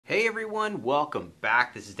Hey everyone, welcome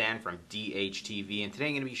back. This is Dan from DHTV, and today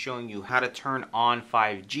I'm going to be showing you how to turn on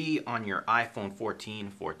 5G on your iPhone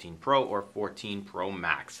 14, 14 Pro, or 14 Pro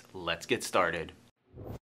Max. Let's get started.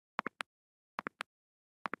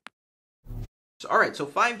 Alright, so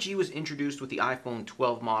 5G was introduced with the iPhone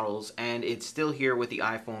 12 models, and it's still here with the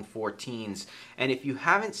iPhone 14s. And if you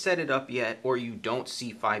haven't set it up yet, or you don't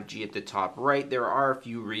see 5G at the top right, there are a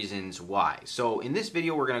few reasons why. So in this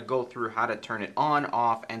video, we're going to go through how to turn it on,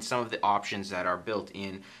 off, and some of the options that are built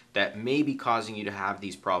in that may be causing you to have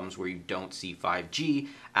these problems where you don't see 5G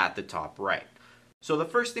at the top right. So the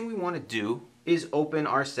first thing we want to do is open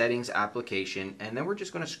our settings application, and then we're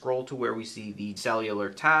just going to scroll to where we see the cellular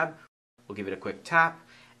tab. We'll give it a quick tap,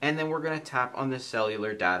 and then we're going to tap on the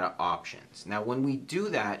cellular data options. Now when we do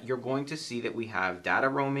that, you're going to see that we have data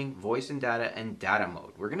roaming, voice and data, and data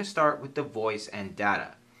mode. We're going to start with the voice and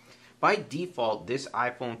data. By default, this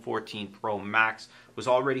iPhone 14 Pro Max was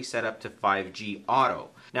already set up to 5G auto.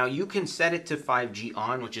 Now you can set it to 5G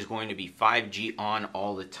on, which is going to be 5G on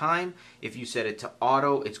all the time. If you set it to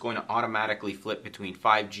auto, it's going to automatically flip between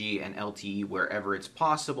 5G and LTE wherever it's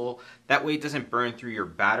possible. That way it doesn't burn through your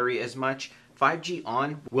battery as much. 5G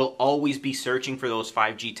on will always be searching for those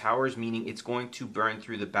 5G towers, meaning it's going to burn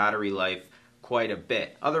through the battery life quite a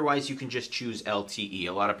bit. Otherwise, you can just choose LTE.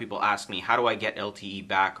 A lot of people ask me, how do I get LTE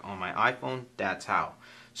back on my iPhone? That's how.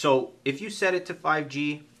 So if you set it to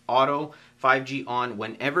 5G auto, 5G on,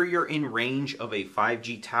 whenever you're in range of a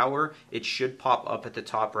 5G tower, it should pop up at the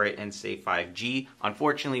top right and say 5G.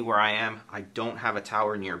 Unfortunately, where I am, I don't have a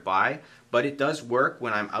tower nearby, but it does work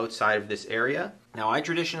when I'm outside of this area. Now, I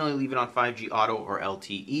traditionally leave it on 5G auto or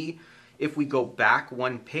LTE. If we go back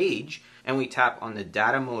one page and we tap on the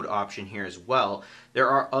data mode option here as well, there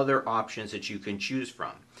are other options that you can choose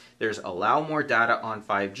from. There's allow more data on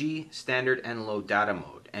 5G, standard and low data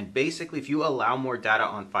mode. And basically, if you allow more data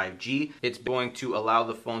on 5G, it's going to allow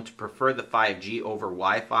the phone to prefer the 5G over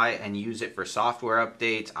Wi-Fi and use it for software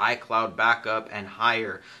updates, iCloud backup, and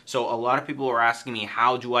higher. So a lot of people are asking me,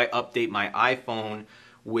 how do I update my iPhone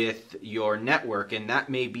with your network? And that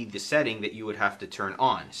may be the setting that you would have to turn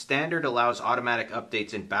on. Standard allows automatic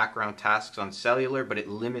updates and background tasks on cellular, but it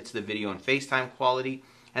limits the video and FaceTime quality.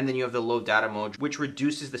 And then you have the low data mode, which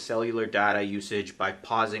reduces the cellular data usage by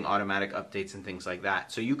pausing automatic updates and things like that.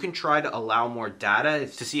 So you can try to allow more data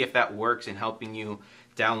to see if that works in helping you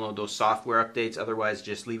download those software updates. Otherwise,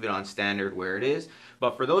 just leave it on standard where it is.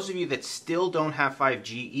 But for those of you that still don't have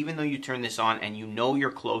 5G, even though you turn this on and you know you're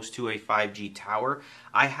close to a 5G tower,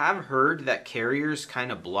 I have heard that carriers kind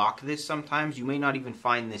of block this sometimes. You may not even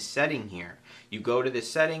find this setting here. You go to this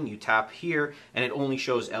setting, you tap here, and it only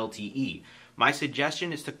shows LTE. My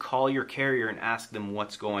suggestion is to call your carrier and ask them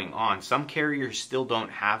what's going on. Some carriers still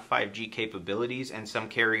don't have 5G capabilities, and some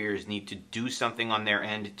carriers need to do something on their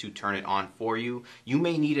end to turn it on for you. You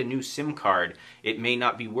may need a new SIM card. It may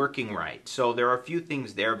not be working right. So there are a few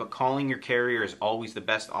things there, but calling your carrier is always the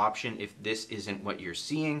best option if this isn't what you're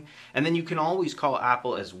seeing. And then you can always call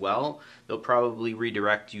Apple as well. They'll probably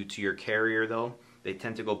redirect you to your carrier though. They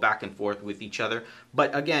tend to go back and forth with each other.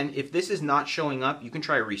 But again, if this is not showing up, you can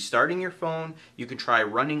try restarting your phone. You can try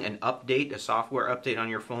running an update, a software update on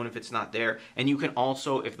your phone if it's not there. And you can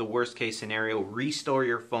also, if the worst case scenario, restore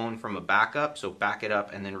your phone from a backup. So back it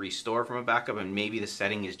up and then restore from a backup, and maybe the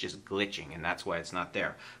setting is just glitching and that's why it's not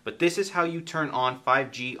there. But this is how you turn on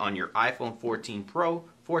 5G on your iPhone 14 Pro,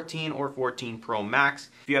 14 or 14 Pro Max.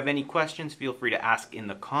 If you have any questions, feel free to ask in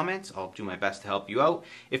the comments. I'll do my best to help you out.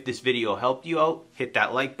 If this video helped you out, hit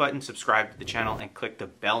that like button, subscribe to the channel, and click the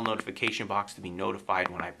bell notification box to be notified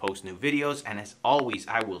when I post new videos. And as always,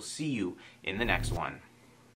 I will see you in the next one.